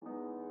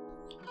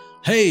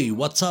Hey,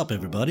 what's up,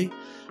 everybody?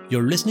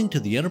 You're listening to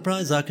the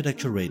Enterprise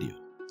Architecture Radio.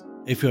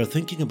 If you're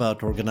thinking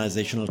about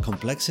organizational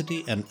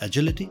complexity and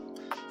agility,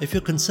 if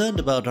you're concerned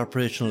about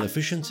operational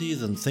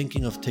efficiencies and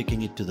thinking of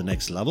taking it to the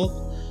next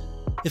level,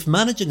 if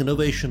managing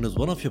innovation is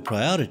one of your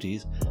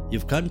priorities,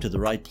 you've come to the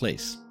right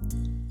place.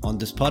 On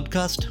this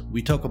podcast,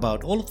 we talk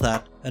about all of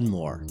that and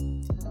more.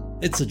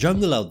 It's a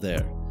jungle out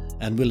there,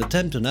 and we'll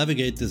attempt to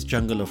navigate this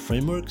jungle of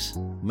frameworks,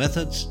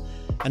 methods,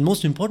 and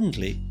most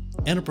importantly,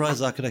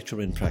 enterprise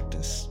architecture in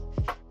practice.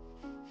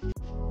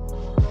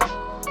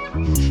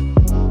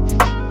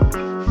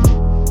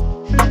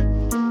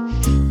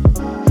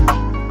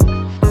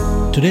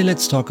 Today,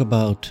 let's talk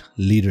about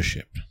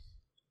leadership.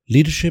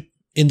 Leadership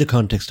in the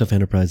context of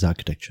enterprise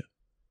architecture.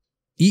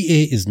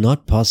 EA is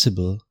not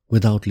possible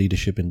without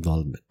leadership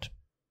involvement.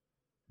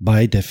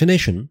 By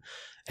definition,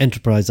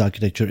 enterprise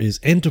architecture is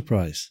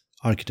enterprise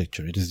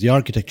architecture. It is the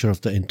architecture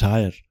of the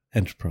entire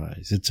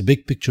enterprise. It's a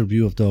big picture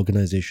view of the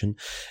organization.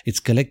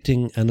 It's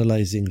collecting,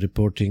 analyzing,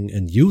 reporting,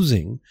 and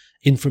using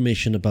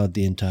information about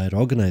the entire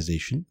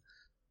organization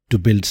to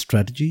build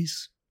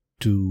strategies,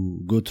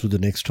 to go through the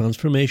next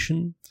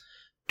transformation,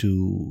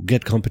 to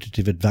get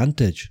competitive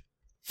advantage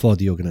for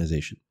the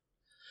organization.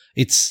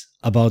 It's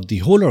about the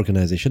whole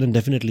organization and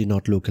definitely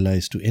not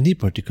localized to any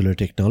particular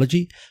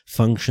technology,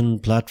 function,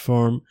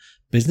 platform,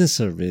 business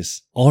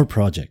service, or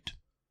project.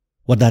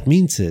 What that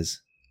means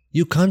is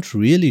you can't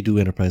really do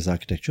enterprise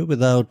architecture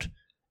without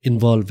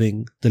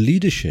involving the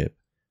leadership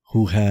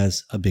who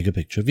has a bigger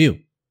picture view.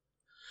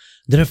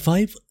 There are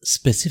 5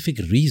 specific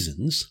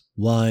reasons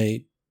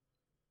why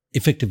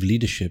effective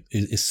leadership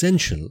is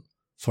essential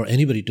for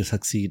anybody to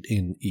succeed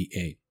in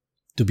EA,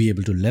 to be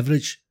able to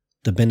leverage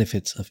the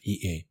benefits of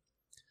EA.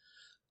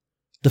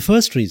 The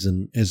first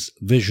reason is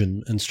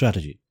vision and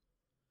strategy.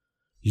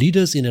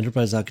 Leaders in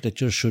enterprise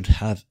architecture should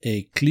have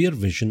a clear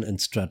vision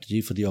and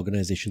strategy for the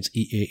organization's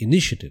EA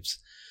initiatives,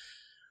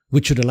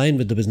 which should align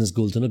with the business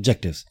goals and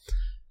objectives.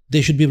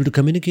 They should be able to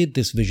communicate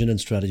this vision and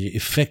strategy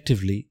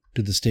effectively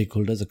to the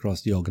stakeholders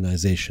across the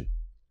organization.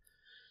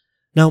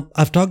 Now,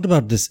 I've talked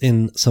about this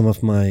in some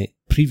of my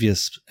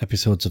previous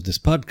episodes of this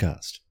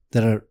podcast.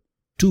 There are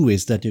 2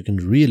 ways that you can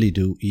really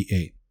do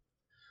EA.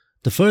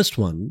 The first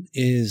one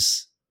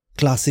is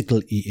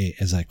classical EA,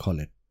 as I call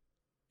it.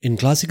 In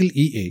classical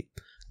EA,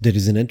 there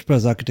is an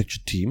enterprise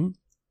architecture team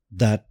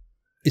that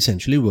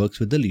essentially works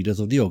with the leaders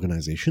of the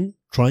organization,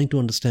 trying to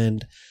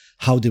understand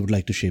how they would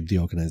like to shape the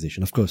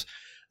organization. Of course,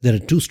 there are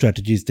 2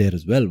 strategies there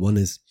as well. One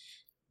is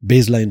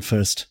baseline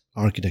first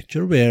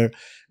architecture, where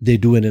they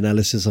do an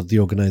analysis of the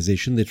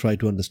organization. They try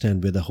to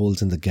understand where the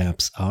holes and the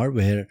gaps are,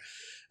 where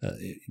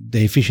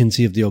the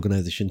efficiency of the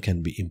organization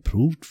can be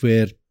improved,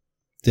 where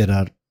there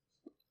are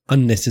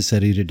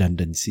unnecessary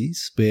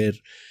redundancies, where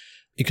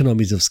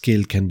economies of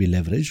scale can be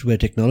leveraged, where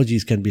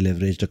technologies can be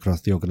leveraged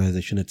across the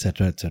organization,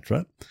 etc.,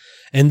 etc.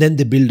 And then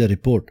they build a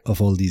report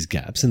of all these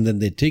gaps, and then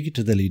they take it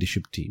to the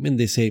leadership team and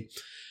they say,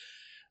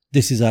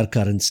 this is our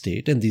current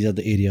state and these are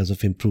the areas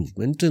of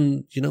improvement,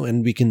 and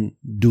we can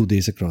do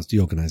this across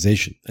the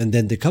organization. And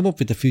then they come up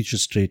with a future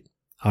state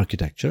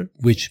architecture,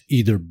 which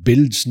either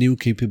builds new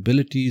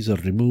capabilities or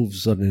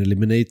removes or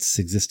eliminates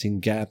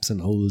existing gaps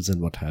and holes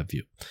and what have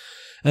you.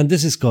 And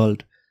this is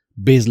called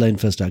baseline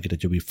first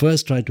architecture. We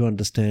first try to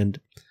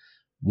understand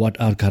what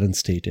our current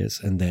state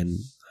is, and then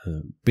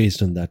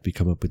based on that, we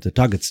come up with the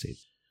target state.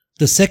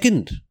 The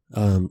second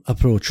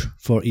approach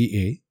for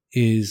EA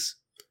is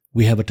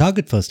we have a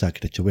target first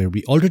architecture where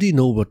we already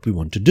know what we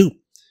want to do.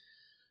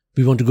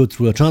 We want to go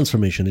through a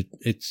transformation.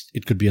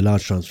 It could be a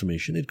large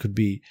transformation. It could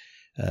be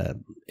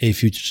a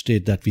future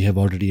state that we have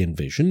already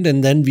envisioned.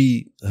 And then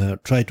we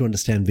try to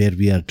understand where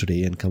we are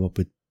today and come up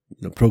with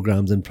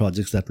programs and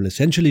projects that will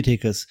essentially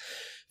take us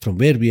from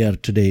where we are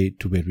today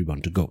to where we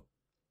want to go.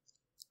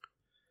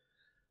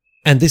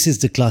 And this is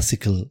the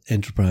classical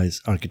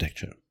enterprise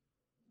architecture.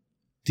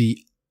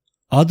 The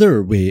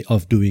other way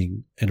of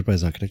doing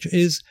enterprise architecture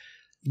is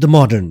the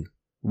modern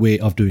way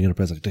of doing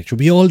enterprise architecture.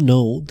 We all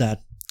know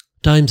that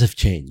times have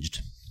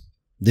changed.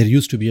 There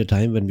used to be a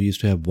time when we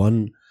used to have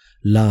one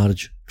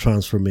large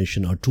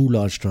transformation or 2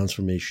 large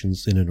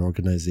transformations in an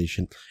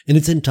organization in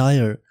its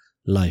entire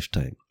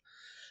lifetime.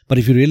 But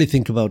if you really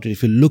think about it,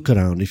 if you look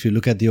around, if you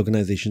look at the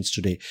organizations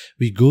today,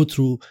 we go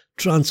through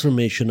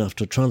transformation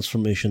after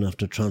transformation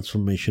after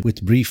transformation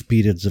with brief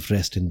periods of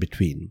rest in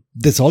between.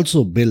 This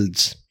also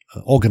builds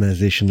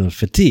organizational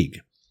fatigue.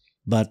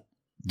 But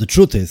the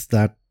truth is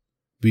that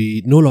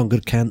we no longer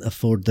can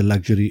afford the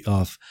luxury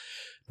of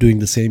doing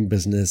the same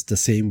business the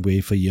same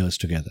way for years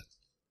together.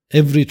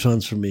 Every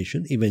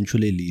transformation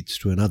eventually leads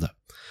to another.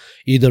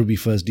 Either we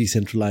first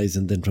decentralize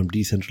and then from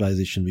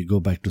decentralization we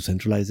go back to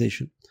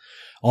centralization,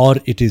 or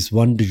it is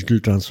one digital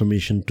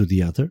transformation to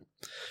the other.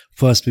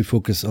 First we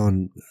focus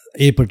on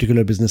a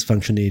particular business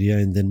function area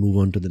and then move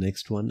on to the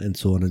next one, and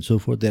so on and so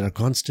forth. There are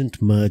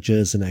constant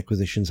mergers and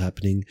acquisitions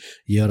happening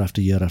year after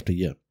year after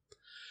year.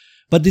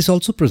 But this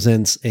also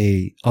presents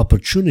an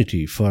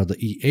opportunity for the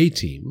EA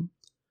team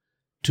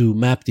to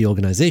map the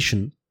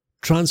organization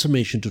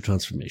transformation to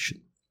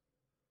transformation.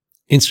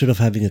 instead of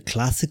having a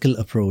classical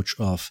approach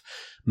of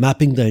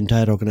mapping the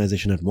entire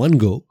organization at one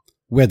go,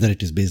 whether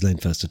it is baseline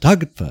first or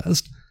target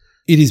first,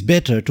 it is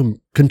better to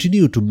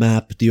continue to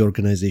map the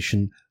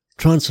organization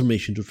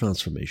transformation to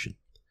transformation.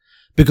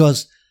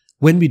 Because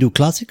when we do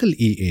classical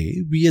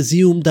EA, we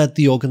assume that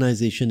the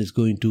organization is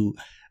going to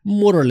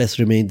more or less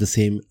remain the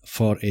same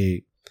for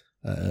a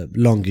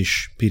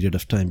longish period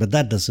of time. But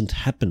that doesn't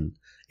happen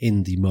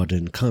in the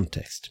modern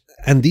context.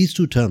 And these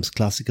two terms,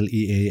 classical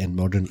EA and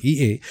modern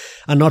EA,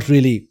 are not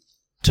really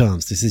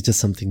terms. This is just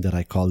something that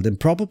I call them.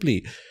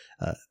 Probably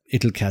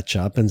it'll catch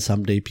up and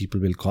someday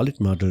people will call it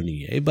modern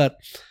EA. But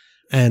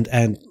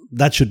and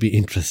that should be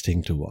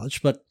interesting to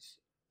watch. But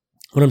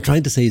what I'm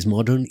trying to say is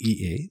modern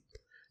EA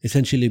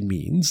essentially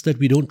means that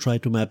we don't try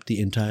to map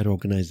the entire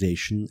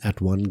organization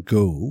at one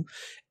go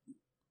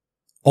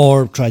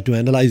or try to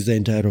analyze the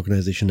entire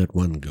organization at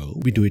one go.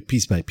 We do it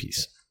piece by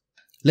piece.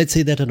 Let's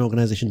say that an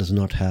organization does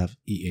not have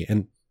EA,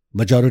 and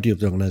majority of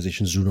the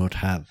organizations do not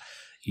have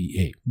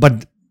EA.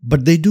 But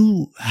they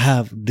do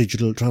have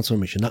digital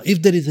transformation. Now,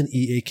 if there is an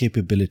EA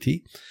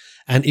capability,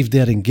 and if they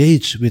are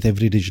engaged with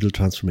every digital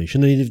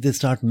transformation, and if they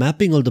start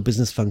mapping all the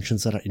business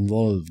functions that are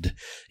involved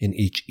in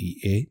each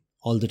EA,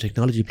 all the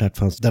technology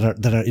platforms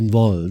that are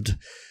involved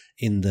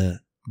in the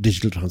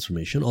digital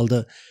transformation, all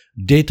the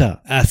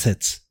data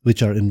assets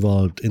which are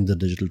involved in the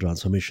digital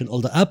transformation,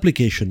 all the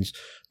applications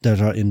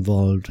that are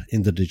involved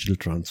in the digital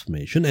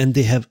transformation, and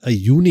they have a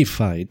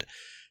unified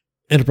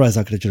enterprise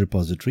architecture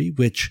repository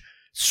which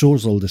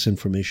stores all this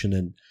information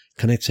and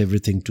connects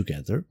everything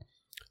together,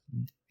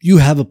 you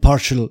have a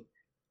partial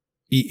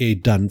EA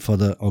done for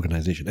the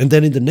organization. And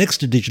then in the next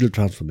digital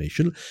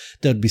transformation,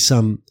 there'll be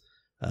some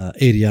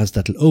areas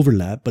that will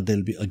overlap, but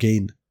there'll be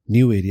again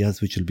new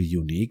areas which will be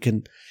unique.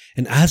 And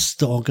as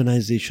the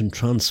organization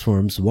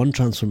transforms one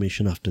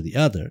transformation after the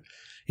other,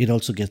 it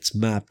also gets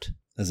mapped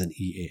as an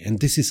EA. And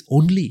this is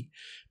only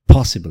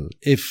possible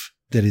if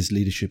there is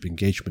leadership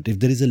engagement, if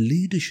there is a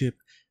leadership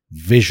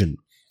vision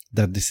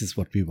that this is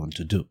what we want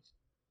to do.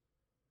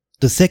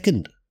 The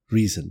second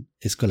reason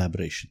is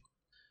collaboration.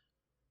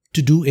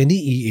 To do any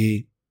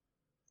EA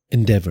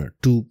endeavor,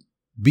 to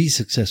be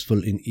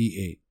successful in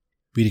EA,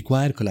 we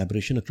require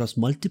collaboration across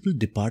multiple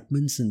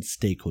departments and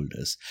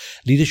stakeholders.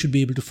 Leaders should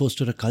be able to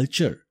foster a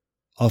culture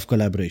of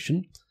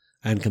collaboration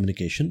and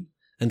communication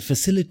and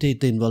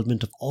facilitate the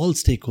involvement of all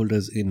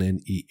stakeholders in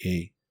an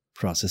EA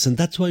process. And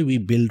that's why we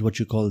build what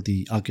you call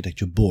the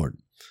architecture board.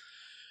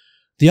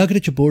 The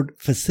architecture board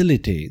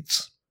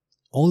facilitates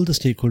all the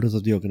stakeholders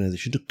of the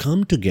organization to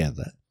come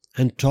together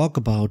and talk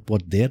about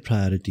what their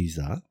priorities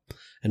are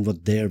and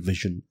what their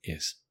vision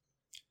is.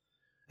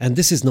 And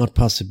this is not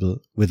possible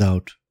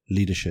without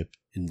leadership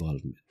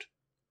involvement.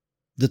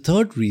 The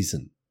third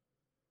reason,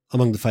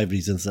 among the 5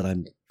 reasons that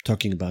I'm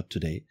talking about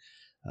today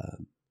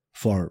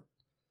for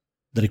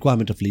the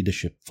requirement of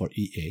leadership for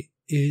EA,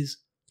 is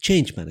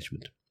change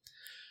management.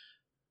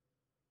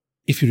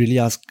 If you really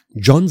ask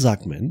John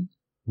Zachman,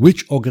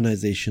 which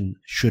organization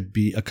should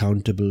be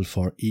accountable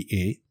for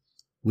EA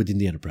within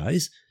the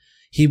enterprise,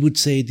 he would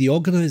say the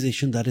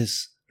organization that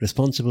is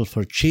responsible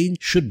for change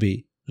should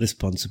be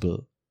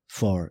responsible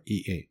for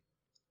EA.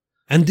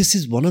 And this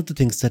is one of the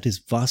things that is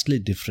vastly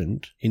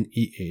different in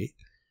EA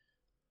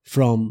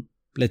from,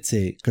 let's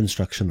say,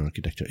 construction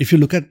architecture. If you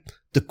look at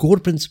the core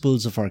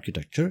principles of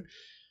architecture,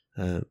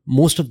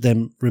 most of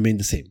them remain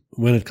the same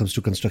when it comes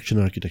to construction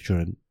architecture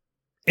and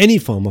any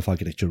form of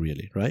architecture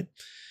really, right?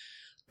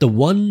 The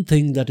one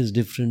thing that is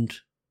different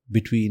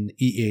between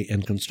EA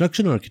and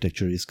construction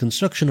architecture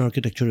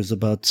is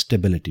about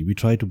stability. We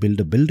try to build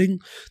a building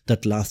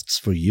that lasts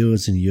for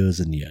years and years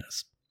and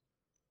years.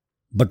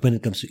 But when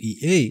it comes to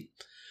EA,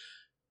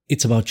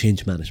 it's about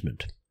change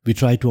management. We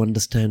try to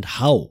understand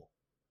how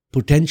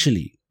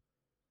potentially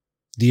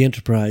the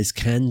enterprise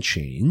can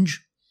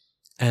change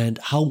and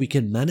how we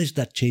can manage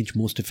that change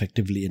most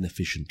effectively and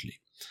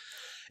efficiently.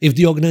 If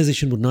the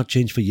organization would not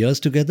change for years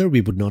together,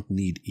 we would not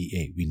need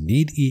EA. We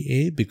need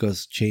EA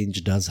because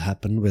change does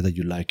happen whether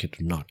you like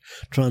it or not.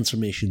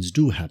 Transformations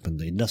do happen.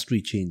 The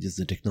industry changes,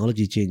 the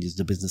technology changes,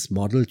 the business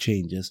model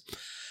changes.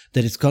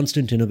 There is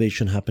constant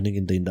innovation happening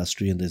in the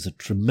industry, and there's a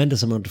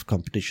tremendous amount of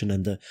competition,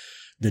 and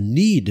the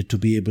need to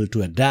be able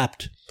to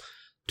adapt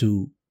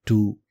to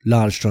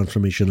large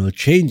transformational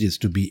changes,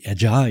 to be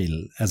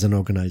agile as an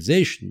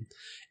organization,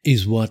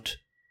 is what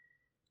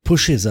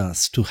pushes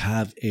us to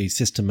have a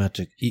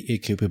systematic EA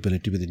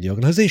capability within the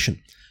organization.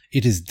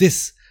 It is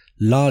this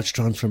large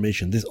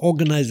transformation, this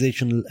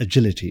organizational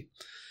agility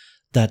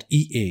that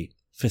EA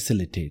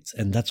facilitates,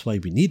 and that's why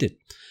we need it.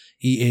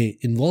 EA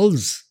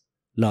involves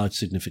large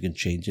significant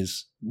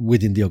changes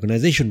within the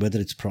organization, whether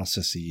it's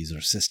processes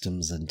or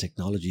systems and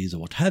technologies or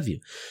what have you.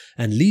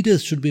 And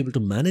leaders should be able to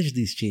manage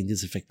these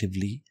changes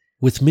effectively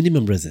with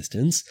minimum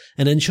resistance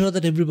and ensure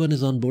that everyone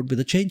is on board with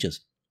the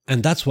changes.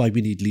 And that's why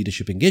we need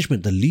leadership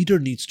engagement. The leader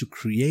needs to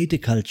create a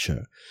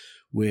culture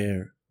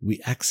where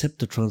we accept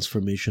the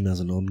transformation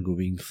as an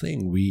ongoing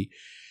thing. We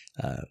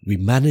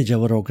manage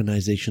our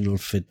organizational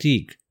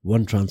fatigue,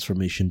 one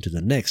transformation to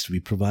the next. We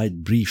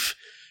provide brief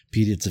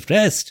periods of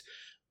rest,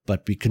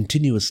 but we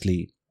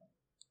continuously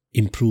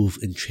improve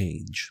and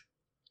change.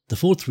 The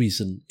fourth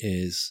reason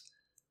is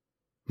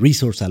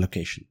resource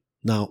allocation.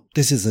 Now,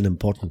 this is an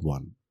important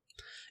one.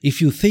 If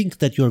you think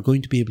that you're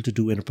going to be able to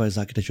do enterprise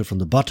architecture from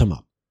the bottom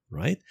up,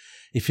 right?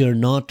 If you're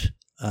not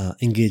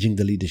engaging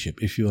the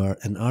leadership, if you are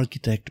an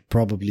architect,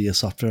 probably a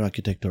software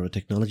architect or a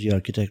technology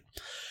architect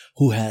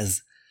who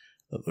has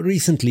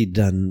recently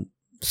done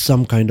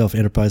some kind of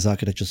enterprise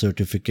architecture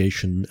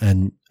certification,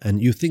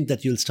 and you think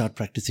that you'll start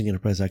practicing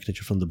enterprise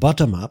architecture from the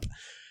bottom up,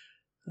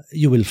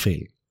 you will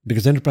fail.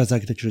 Because enterprise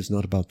architecture is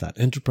not about that.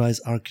 Enterprise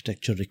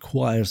architecture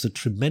requires a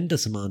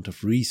tremendous amount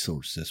of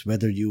resources,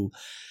 whether you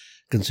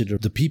consider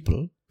the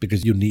people,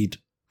 because you need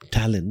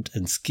talent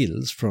and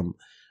skills from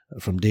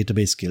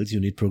database skills, you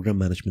need program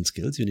management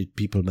skills, you need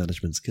people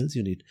management skills,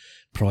 you need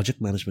project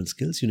management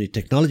skills, you need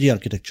technology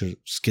architecture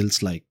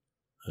skills like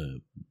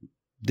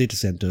data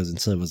centers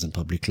and servers and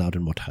public cloud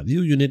and what have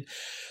you. You need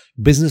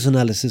business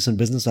analysis and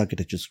business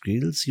architecture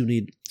skills, you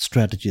need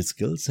strategy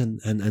skills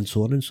and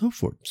so on and so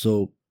forth.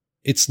 So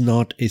it's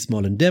not a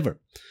small endeavor.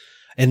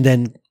 And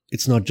then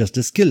it's not just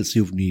the skills.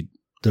 You need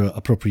the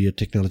appropriate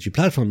technology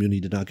platform. You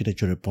need an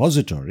architecture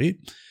repository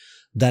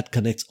that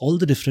connects all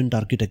the different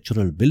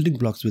architectural building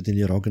blocks within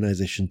your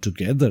organization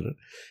together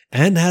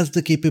and has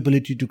the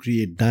capability to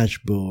create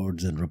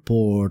dashboards and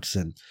reports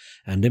and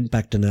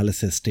impact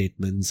analysis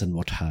statements and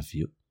what have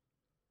you.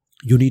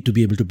 You need to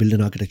be able to build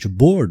an architecture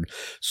board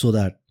so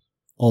that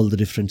all the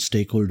different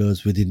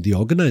stakeholders within the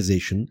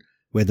organization,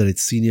 whether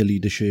it's senior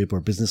leadership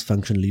or business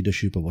function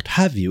leadership or what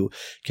have you,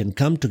 can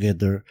come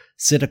together,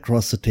 sit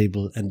across the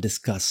table and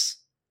discuss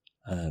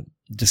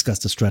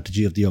the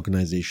strategy of the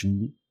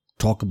organization,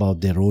 talk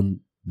about their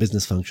own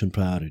business function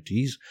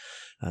priorities,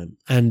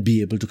 and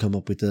be able to come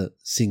up with a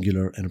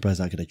singular enterprise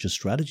architecture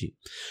strategy.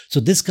 So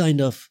this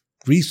kind of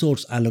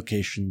resource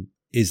allocation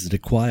is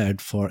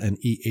required for an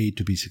EA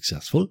to be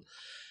successful.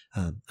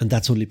 And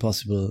that's only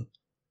possible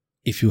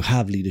if you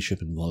have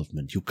leadership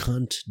involvement. You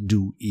can't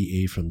do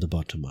EA from the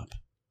bottom up.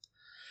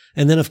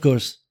 And then, of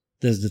course,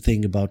 there's the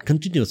thing about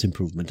continuous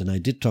improvement. And I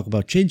did talk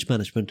about change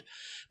management,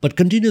 but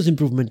continuous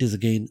improvement is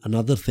again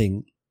another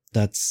thing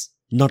that's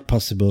not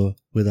possible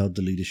without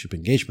the leadership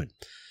engagement.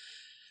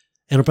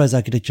 Enterprise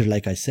architecture,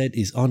 like I said,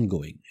 is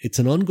ongoing. It's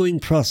an ongoing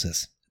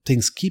process.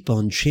 Things keep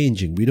on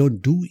changing. We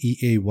don't do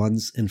EA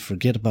once and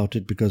forget about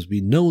it because we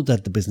know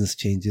that the business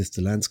changes,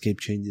 the landscape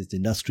changes, the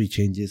industry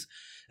changes,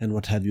 and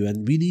what have you.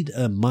 And we need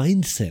a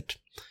mindset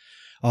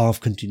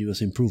of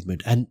continuous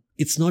improvement. And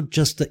it's not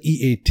just the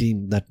EA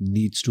team that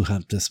needs to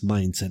have this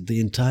mindset. The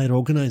entire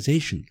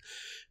organization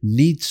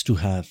needs to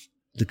have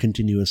the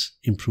continuous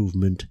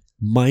improvement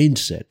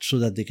mindset so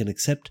that they can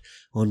accept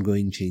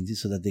ongoing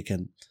changes, so that they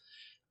can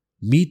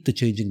meet the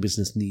changing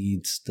business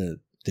needs, the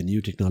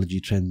new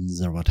technology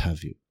trends or what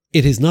have you.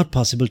 It is not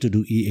possible to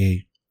do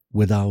EA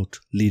without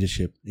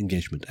leadership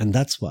engagement. And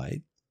that's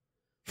why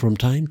from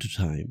time to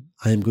time,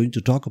 I am going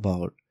to talk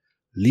about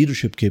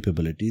leadership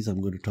capabilities.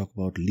 I'm going to talk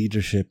about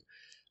leadership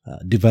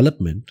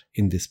development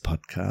in this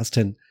podcast.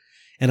 And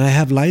I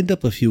have lined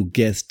up a few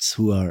guests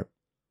who are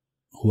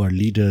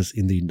leaders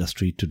in the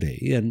industry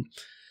today. And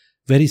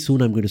very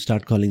soon I'm going to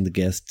start calling the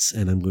guests,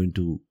 and they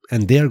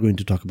are going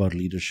to talk about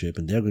leadership,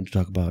 and they're going to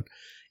talk about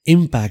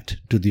impact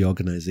to the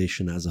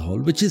organization as a whole,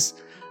 which is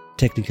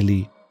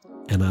technically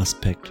an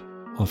aspect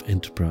of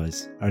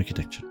enterprise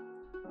architecture.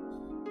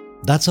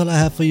 That's all I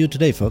have for you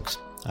today, folks.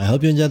 I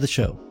hope you enjoyed the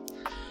show.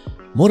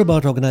 More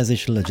about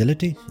organizational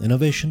agility,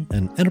 innovation,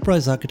 and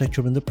enterprise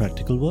architecture in the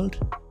practical world,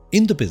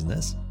 in the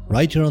business,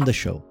 right here on the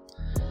show.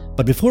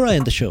 But before I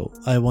end the show,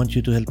 I want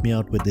you to help me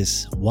out with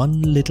this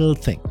one little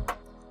thing.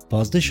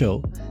 Pause the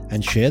show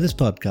and share this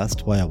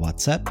podcast via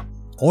WhatsApp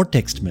or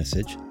text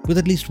message with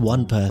at least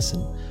one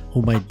person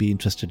who might be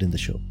interested in the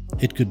show.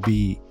 It could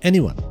be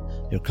anyone,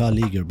 your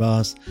colleague, your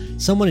boss,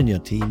 someone in your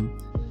team.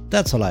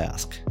 That's all I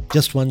ask.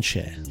 Just one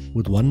share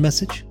with one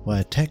message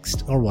via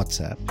text or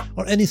WhatsApp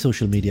or any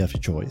social media of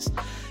your choice.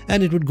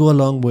 And it would go a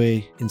long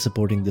way in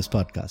supporting this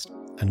podcast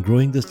and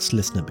growing this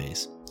listener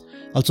base.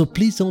 Also,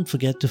 please don't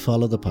forget to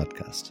follow the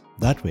podcast.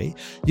 That way,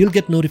 you'll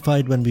get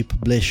notified when we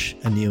publish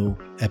a new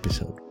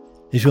episode.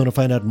 If you want to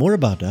find out more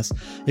about us,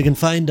 you can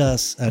find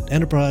us at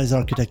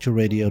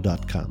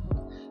enterprisearchitectureradio.com.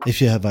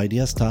 If you have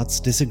ideas, thoughts,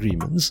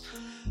 disagreements,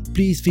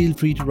 please feel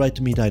free to write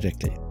to me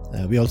directly.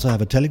 We also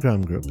have a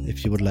Telegram group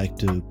if you would like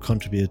to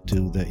contribute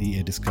to the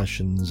EA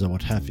discussions or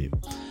what have you.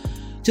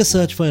 Just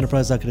search for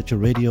Enterprise Architecture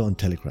Radio on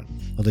Telegram.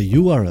 Or the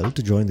URL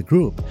to join the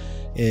group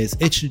is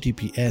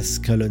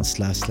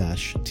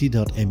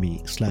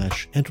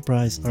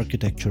https://t.me/Enterprise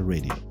Architecture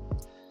Radio.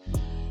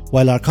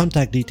 While our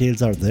contact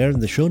details are there in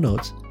the show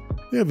notes,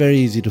 we are very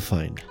easy to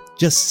find.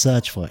 Just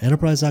search for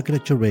Enterprise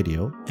Architecture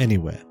Radio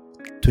anywhere.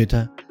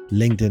 Twitter,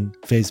 LinkedIn,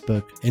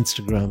 Facebook,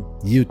 Instagram,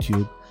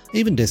 YouTube,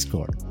 even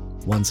Discord.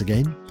 Once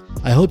again,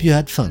 I hope you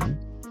had fun,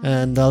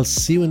 and I'll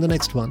see you in the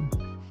next one.